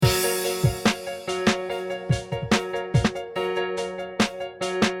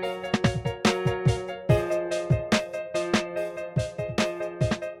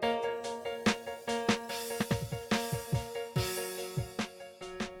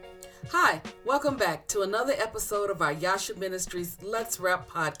Hi, welcome back to another episode of our Yasha Ministries Let's Rap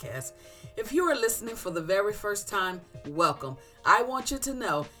podcast. If you are listening for the very first time, welcome. I want you to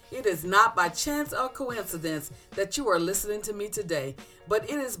know it is not by chance or coincidence that you are listening to me today, but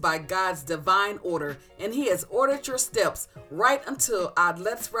it is by God's divine order, and He has ordered your steps right until our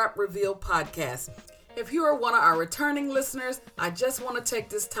Let's Rap Reveal podcast. If you are one of our returning listeners, I just want to take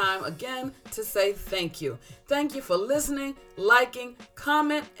this time again to say thank you. Thank you for listening, liking,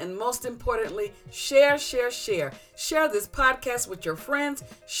 comment, and most importantly, share. Share this podcast with your friends,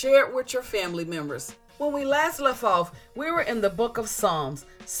 share it with your family members. When we last left off, we were in the book of Psalms,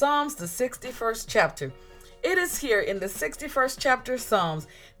 the 61st chapter. It is here in the 61st chapter of Psalms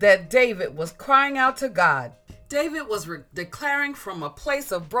that David was crying out to God. David was declaring from a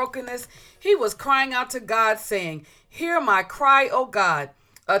place of brokenness. He was crying out to God, saying, "Hear my cry, O God.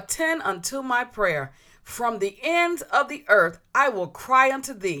 Attend unto my prayer. From the ends of the earth I will cry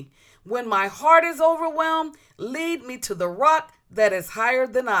unto thee. When my heart is overwhelmed, lead me to the rock that is higher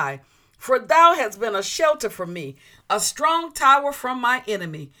than I. For thou hast been a shelter for me, a strong tower from my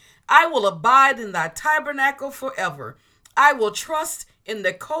enemy. I will abide in thy tabernacle forever. I will trust in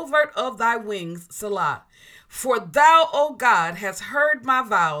the covert of thy wings, Selah. For thou, O God, hast heard my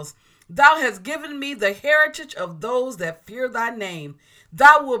vows. Thou hast given me the heritage of those that fear thy name.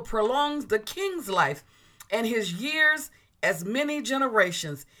 Thou wilt prolong the king's life, and his years as many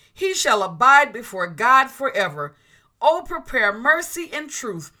generations. He shall abide before God forever. O prepare mercy and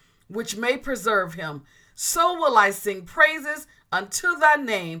truth, which may preserve him. So will I sing praises unto thy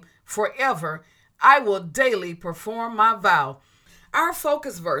name forever. I will daily perform my vow." Our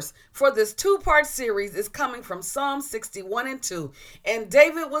focus verse for this two-part series is coming from Psalm 61 and 2. And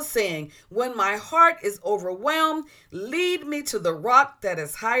David was saying, "When my heart is overwhelmed, lead me to the rock that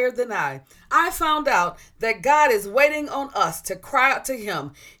is higher than I." I found out that God is waiting on us to cry out to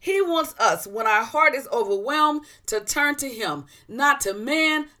him. He wants us, when our heart is overwhelmed, to turn to him. Not to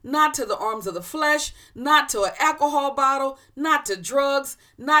man, not to the arms of the flesh, not to an alcohol bottle, not to drugs,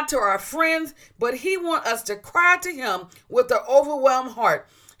 not to our friends, but he wants us to cry to him with the overwhelmed heart.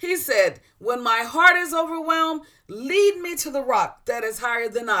 He said, "When my heart is overwhelmed, lead me to the rock that is higher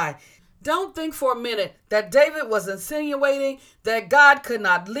than I." Don't think for a minute that David was insinuating that God could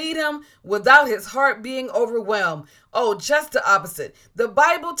not lead him without his heart being overwhelmed. Oh, just the opposite. The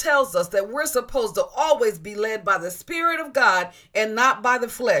Bible tells us that we're supposed to always be led by the Spirit of God and not by the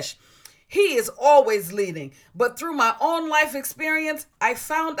flesh. He is always leading. But through my own life experience, I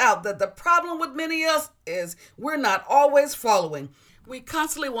found out that the problem with many of us is we're not always following. We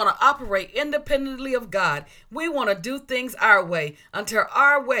constantly want to operate independently of God. We want to do things our way until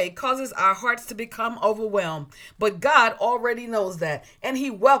our way causes our hearts to become overwhelmed. But God already knows that, and he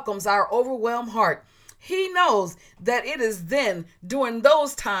welcomes our overwhelmed heart. He knows that it is then, during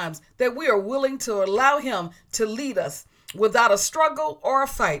those times, that we are willing to allow him to lead us without a struggle or a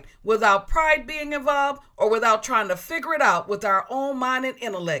fight, without pride being involved, or without trying to figure it out with our own mind and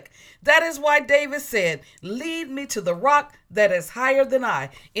intellect. That is why David said, "Lead me to the rock that is higher than I."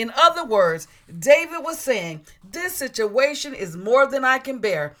 In other words, David was saying, this situation is more than I can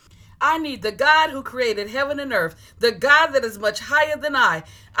bear. I need the God who created heaven and earth, the God that is much higher than I.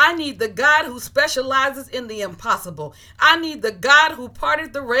 I need the God who specializes in the impossible. I need the God who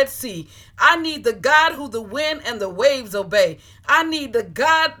parted the Red Sea. I need the God who the wind and the waves obey. I need the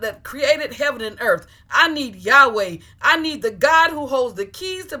God that created heaven and earth. I need Yahweh. I need the God who holds the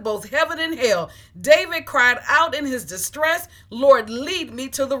keys to both heaven and hell. David cried out in his distress, "Lord, lead me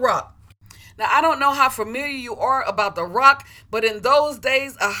to the rock." Now, I don't know how familiar you are about the rock, but in those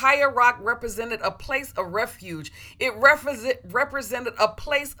days, a higher rock represented a place of refuge. It represented a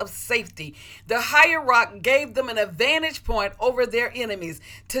place of safety. The higher rock gave them an advantage point over their enemies.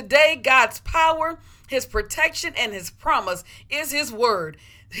 Today, God's power, his protection, and his promise is his word.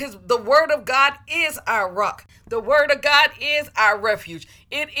 The word of God is our rock. The word of God is our refuge.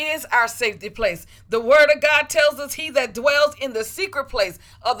 It is our safety place. The word of God tells us, "He that dwells in the secret place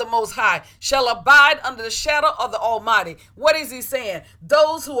of the Most High shall abide under the shadow of the Almighty." What is he saying?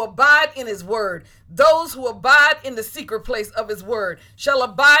 Those who abide in his word, those who abide in the secret place of his word shall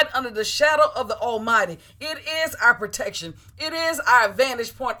abide under the shadow of the Almighty. It is our protection. It is our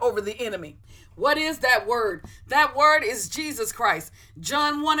advantage point over the enemy. What is that word? That word is Jesus Christ.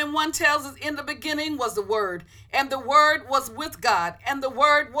 John 1 and 1 tells us, "In the beginning was the Word, and the Word was with God, and the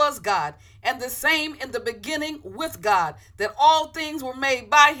Word was God, and the same in the beginning with God, that all things were made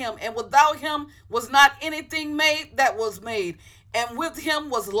by him, and without him was not anything made that was made. And with him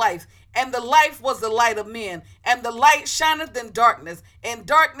was life, and the life was the light of men, and the light shineth in darkness, and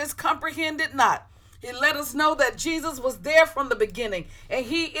darkness comprehended not." He let us know that Jesus was there from the beginning, and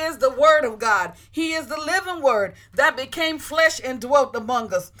he is the Word of God. He is the living Word that became flesh and dwelt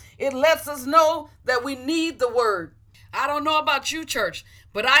among us. It lets us know that we need the Word. I don't know about you, church,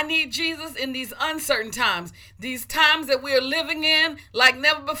 but I need Jesus in these uncertain times, these times that we are living in like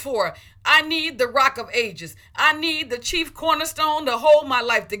never before. I need the Rock of Ages. I need the chief cornerstone to hold my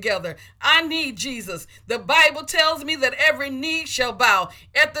life together. I need Jesus. The Bible tells me that every knee shall bow.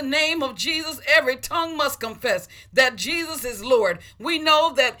 At the name of Jesus, every tongue must confess that Jesus is Lord. We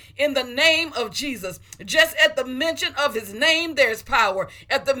know that in the name of Jesus, just at the mention of his name, there's power.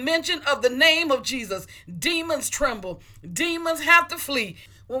 At the mention of the name of Jesus, demons tremble. Demons have to flee.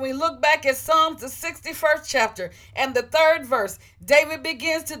 When we look back at Psalms, the 61st chapter and the 3rd verse, David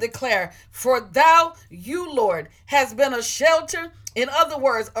begins to declare, "For thou, you Lord, has been a shelter," in other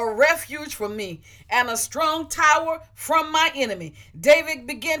words, a refuge for me, "and a strong tower from my enemy." David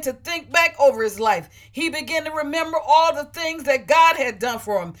began to think back over his life. He began to remember all the things that God had done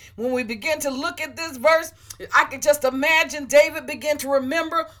for him. When we begin to look at this verse, I can just imagine David began to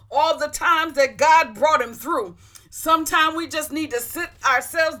remember all the times that God brought him through. Sometimes we just need to sit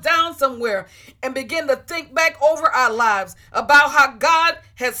ourselves down somewhere and begin to think back over our lives about how God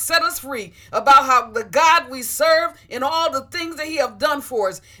has set us free, about how the God we serve and all the things that he has done for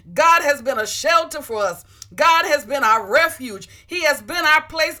us. God has been a shelter for us. God has been our refuge. He has been our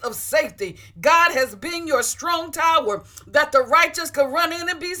place of safety. God has been your strong tower that the righteous can run in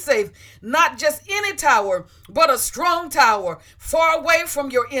and be safe. Not just any tower, but a strong tower, far away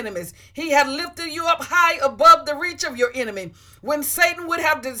from your enemies. He had lifted you up high above the reach of your enemy. When Satan would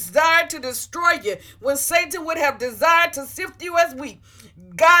have desired to destroy you, when Satan would have desired to sift you as wheat,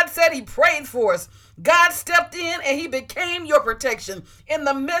 God said he prayed for us. God stepped in and he became your protection in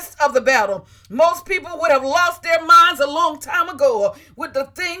the midst of the battle. Most people would have lost their minds a long time ago with the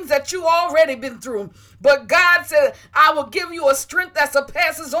things that you already been through. But God said, "I will give you a strength that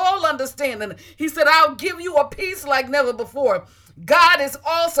surpasses all understanding." He said, "I'll give you a peace like never before." God is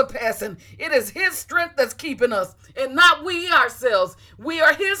all surpassing. It is his strength that's keeping us and not we ourselves. We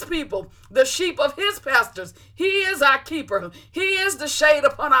are his people, the sheep of his pastures. He is our keeper. He is the shade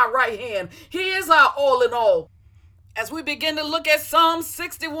upon our right hand. He is our all in all. As we begin to look at Psalm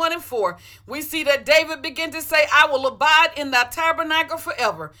 61 and 4, we see that David began to say, "I will abide in thy tabernacle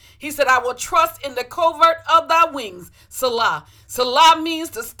forever." He said, "I will trust in the covert of thy wings." Selah. Selah means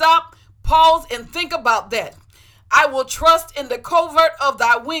to stop, pause, and think about that. I will trust in the covert of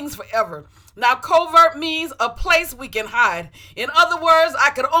thy wings forever. Now, covert means a place we can hide. In other words,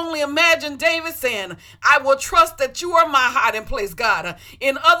 I could only imagine David saying, "I will trust that you are my hiding place, God."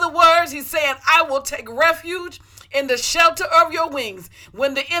 In other words, he's saying, "I will take refuge in the shelter of your wings.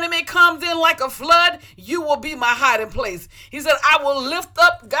 When the enemy comes in like a flood, you will be my hiding place." He said, "I will lift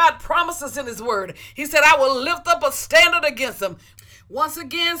up," God promises in his word. He said, "I will lift up a standard against them." Once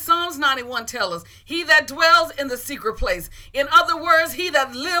again, Psalms 91 tells us, "He that dwells in the secret place," in other words, he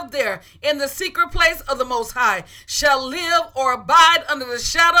that lived there in the secret place of the Most High, "shall live or abide under the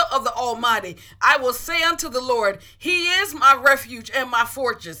shadow of the Almighty. I will say unto the Lord, He is my refuge and my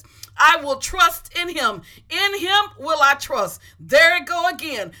fortress. I will trust in him. In him will I trust." There it go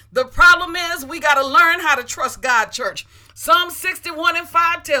again. The problem is we got to learn how to trust God, church. Psalm 61 and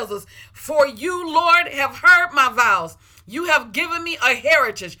 5 tells us, "For you, Lord, have heard my vows. You have given me a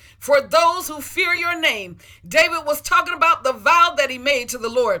heritage for those who fear your name." David was talking about the vow that he made to the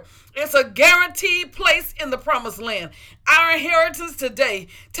Lord. It's a guaranteed place in the promised land. Our inheritance today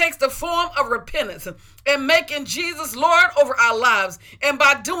takes the form of repentance and making Jesus Lord over our lives. And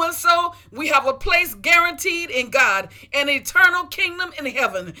by doing so, we have a place guaranteed in God, an eternal kingdom in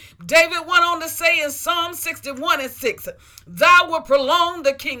heaven. David went on to say in Psalm 61 and 6, "Thou wilt prolong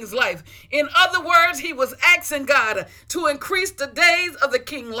the king's life." In other words, he was asking God to increase the days of the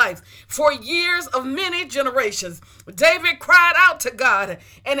king's life for years of many generations. David cried out to God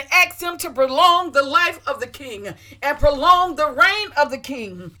and asked him to prolong the life of the king and prolong the reign of the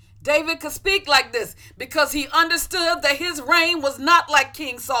king. David could speak like this because he understood that his reign was not like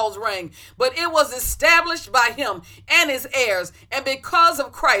King Saul's reign, but it was established by him and his heirs. And because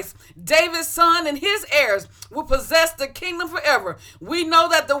of Christ, David's son and his heirs will possess the kingdom forever. We know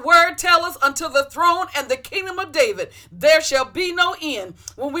that the word tells us, "Until the throne and the kingdom of David, there shall be no end."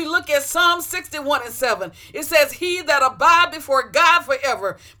 When we look at Psalm 61 and 7, it says, "He that abide before God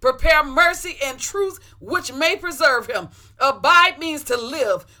forever, prepare mercy and truth, which may preserve him." Abide means to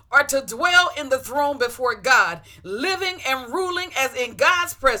live or to dwell in the throne before God, living and ruling as in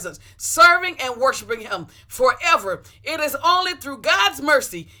God's presence, serving and worshiping him forever. It is only through God's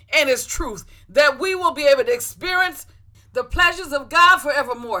mercy and his truth that we will be able to experience the pleasures of God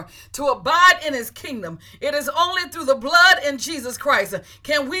forevermore, to abide in his kingdom. It is only through the blood in Jesus Christ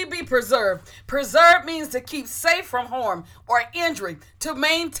can we be preserved. Preserve means to keep safe from harm or injury, to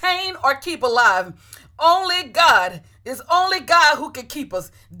maintain or keep alive. Only God who can keep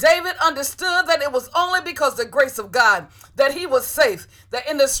us. David understood that it was only because of the grace of God that he was safe, that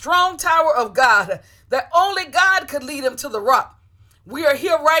in the strong tower of God, that only God could lead him to the rock. We are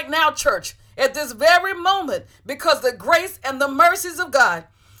here right now, church, at this very moment, because the grace and the mercies of God.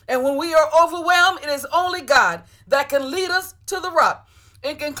 And when we are overwhelmed, it is only God that can lead us to the rock.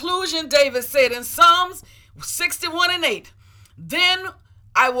 In conclusion, David said in Psalms 61:8, "Then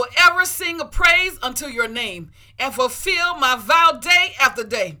I will ever sing a praise unto your name and fulfill my vow day after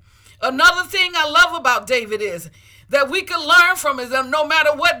day." Another thing I love about David is that we can learn from is that no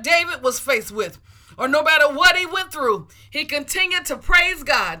matter what David was faced with, or no matter what he went through, he continued to praise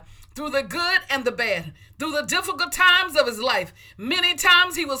God through the good and the bad, through the difficult times of his life. Many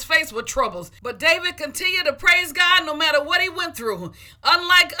times he was faced with troubles, but David continued to praise God no matter what he went through.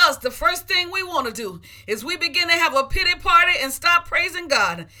 Unlike us, the first thing we want to do is we begin to have a pity party and stop praising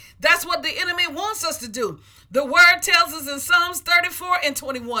God. That's what the enemy wants us to do. The word tells us in Psalms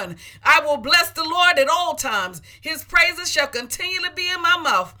 34:21, "I will bless the Lord at all times. His praises shall continually be in my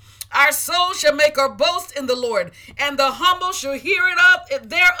mouth. Our soul shall make our boast in the Lord, and the humble shall hear it up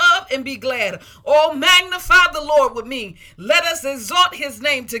thereof and be glad. Oh, magnify the Lord with me. Let us exalt his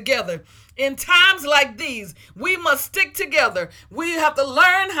name together." In times like these, we must stick together. We have to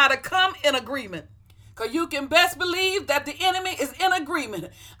learn how to come in agreement. Because you can best believe that the enemy is in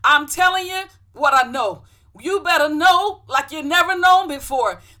agreement. I'm telling you what I know. You better know, like you never known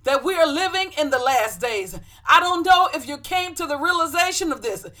before, that we are living in the last days. I don't know if you came to the realization of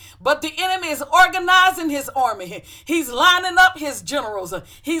this, but the enemy is organizing his army. He's lining up his generals.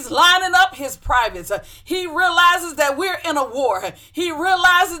 He's lining up his privates. He realizes that we're in a war. He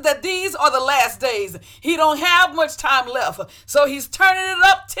realizes that these are the last days. He don't have much time left. So he's turning it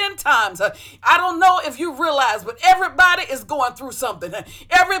up 10 times. I don't know if you realize, but everybody is going through something.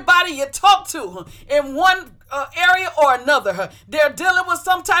 Everybody you talk to in one area or another, they're dealing with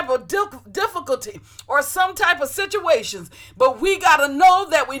some type of difficulty or some type of situations. But we got to know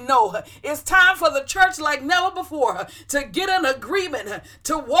that we know it's time for the church like never before to get in agreement,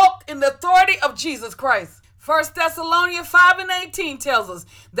 to walk in the authority of Jesus Christ. 1 Thessalonians 5:18 tells us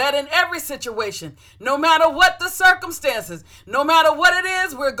that in every situation, no matter what the circumstances, no matter what it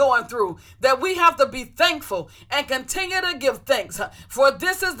is we're going through, that we have to be thankful and continue to give thanks. For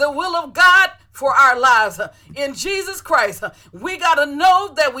this is the will of God for our lives. In Jesus Christ, we got to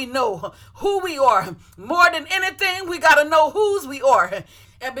know that we know who we are. More than anything, we got to know whose we are.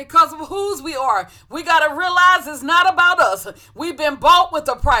 And because of whose we are, we got to realize it's not about us. We've been bought with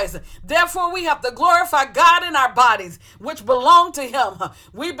a price. Therefore, we have to glorify God in our bodies, which belong to him.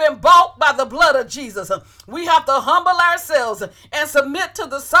 We've been bought by the blood of Jesus. We have to humble ourselves and submit to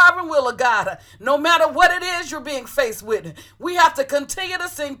the sovereign will of God. No matter what it is you're being faced with, we have to continue to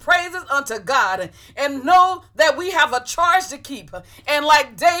sing praises unto God and know that we have a charge to keep. And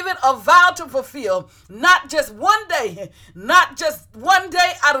like David, a vow to fulfill, not just one day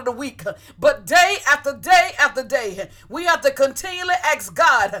out of the week, but day after day after day. We have to continually ask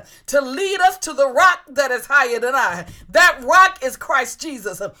God to lead us to the rock that is higher than I. That rock is Christ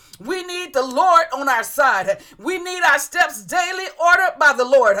Jesus. We need the Lord on our side. We need our steps daily ordered by the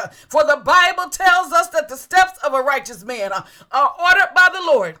Lord. For the Bible tells us that the steps of a righteous man are ordered by the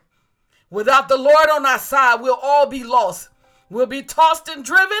Lord. Without the Lord on our side, we'll all be lost. We'll be tossed and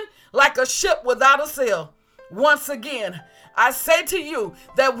driven like a ship without a sail. Once again, I say to you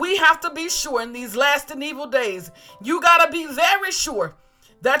that we have to be sure in these last and evil days. You got to be very sure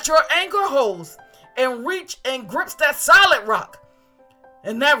that your anchor holds and reach and grips that solid rock.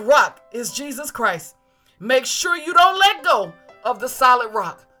 And that rock is Jesus Christ. Make sure you don't let go of the solid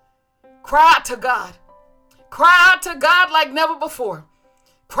rock. Cry out to God. Cry out to God like never before.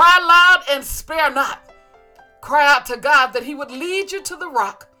 Cry loud and spare not. Cry out to God that he would lead you to the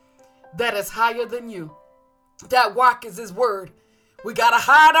rock that is higher than you. That rock is his word. We got to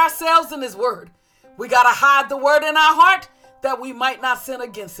hide ourselves in his word. We got to hide the word in our heart that we might not sin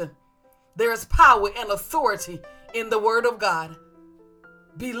against him. There is power and authority in the word of God.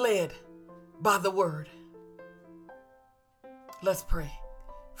 Be led by the word. Let's pray.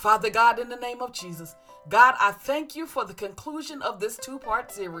 Father God, in the name of Jesus, God, I thank you for the conclusion of this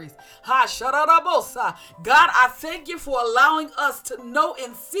two-part series. Ha, shararabosa. God, I thank you for allowing us to know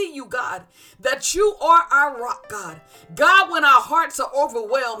and see you, God, that you are our rock, God. God, when our hearts are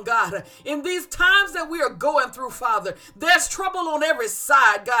overwhelmed, God, in these times that we are going through, Father, there's trouble on every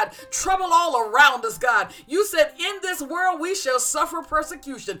side, God, trouble all around us, God. You said in this world we shall suffer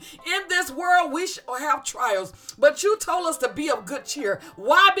persecution. In this world we shall have trials, but you told us to be of good cheer.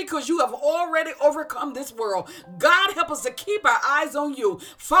 Why? Because you have already overcome this world. God, help us to keep our eyes on you.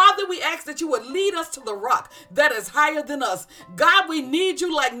 Father, we ask that you would lead us to the rock that is higher than us. God, we need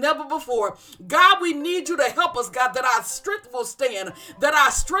you like never before. God, we need you to help us, God, that our strength will stand, that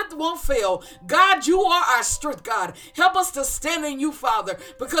our strength won't fail. God, you are our strength, God. Help us to stand in you, Father,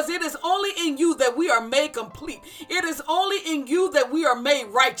 because it is only in you that we are made complete. It is only in you that we are made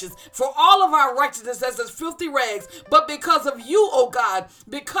righteous. For all of our righteousness as filthy rags, but because of you, oh God,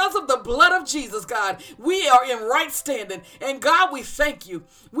 because of the blood of Jesus, God, we are in right standing. And God, we thank you.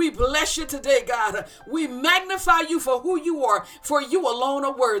 We bless you today, God. We magnify you for who you are, for you alone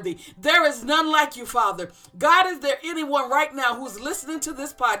are worthy. There is none like you, Father. God, is there anyone right now who's listening to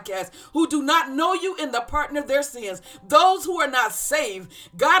this podcast who do not know you in the pardon of their sins? Those who are not saved,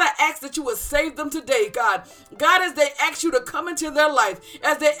 God, I ask that you would save them today, God. God, as they ask you to come into their life,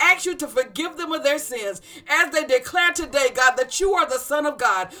 as they ask you to forgive them of their sins, as they declare today, God, that you are the Son of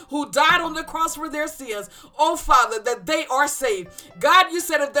God who died on the cross for their sins, oh Father, that they are saved. God, you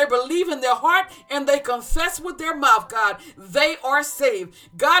said if they believe in their heart and they confess with their mouth, God, they are saved.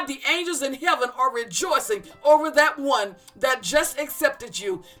 God, the angels in heaven are rejoicing over that one that just accepted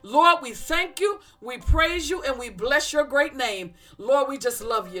you. Lord, we thank you, we praise you, and we bless your great name. Lord, we just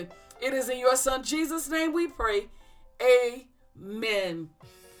love you. It is in your Son Jesus' name we pray. Amen.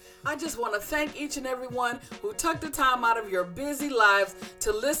 I just want to thank each and every one who took the time out of your busy lives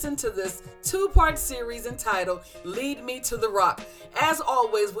to listen to this two-part series entitled Lead Me to the Rock. As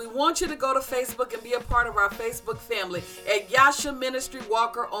always, we want you to go to Facebook and be a part of our Facebook family at Yasha Ministry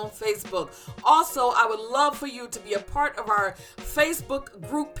Walker on Facebook. Also, I would love for you to be a part of our Facebook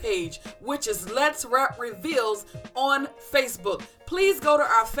group page, which is Let's Rap Reveals on Facebook. Please go to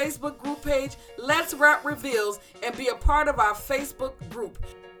our Facebook group page, Let's Rap Reveals, and be a part of our Facebook group.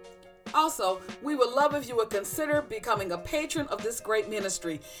 Also, we would love if you would consider becoming a patron of this great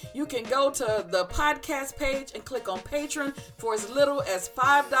ministry. You can go to the podcast page and click on Patron for as little as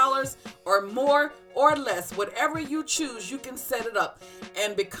 $5 or more or less. Whatever you choose, you can set it up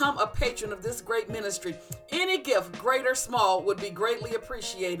and become a patron of this great ministry. Any gift, great or small, would be greatly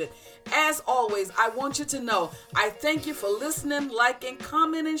appreciated. As always, I want you to know, I thank you for listening, liking,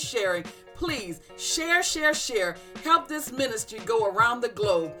 commenting, and sharing. Please share. Help this ministry go around the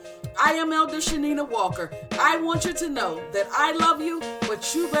globe. I am Elder Shanina Walker. I want you to know that I love you,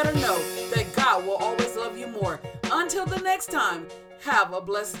 but you better know that God will always love you more. Until the next time, have a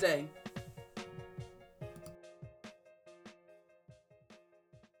blessed day.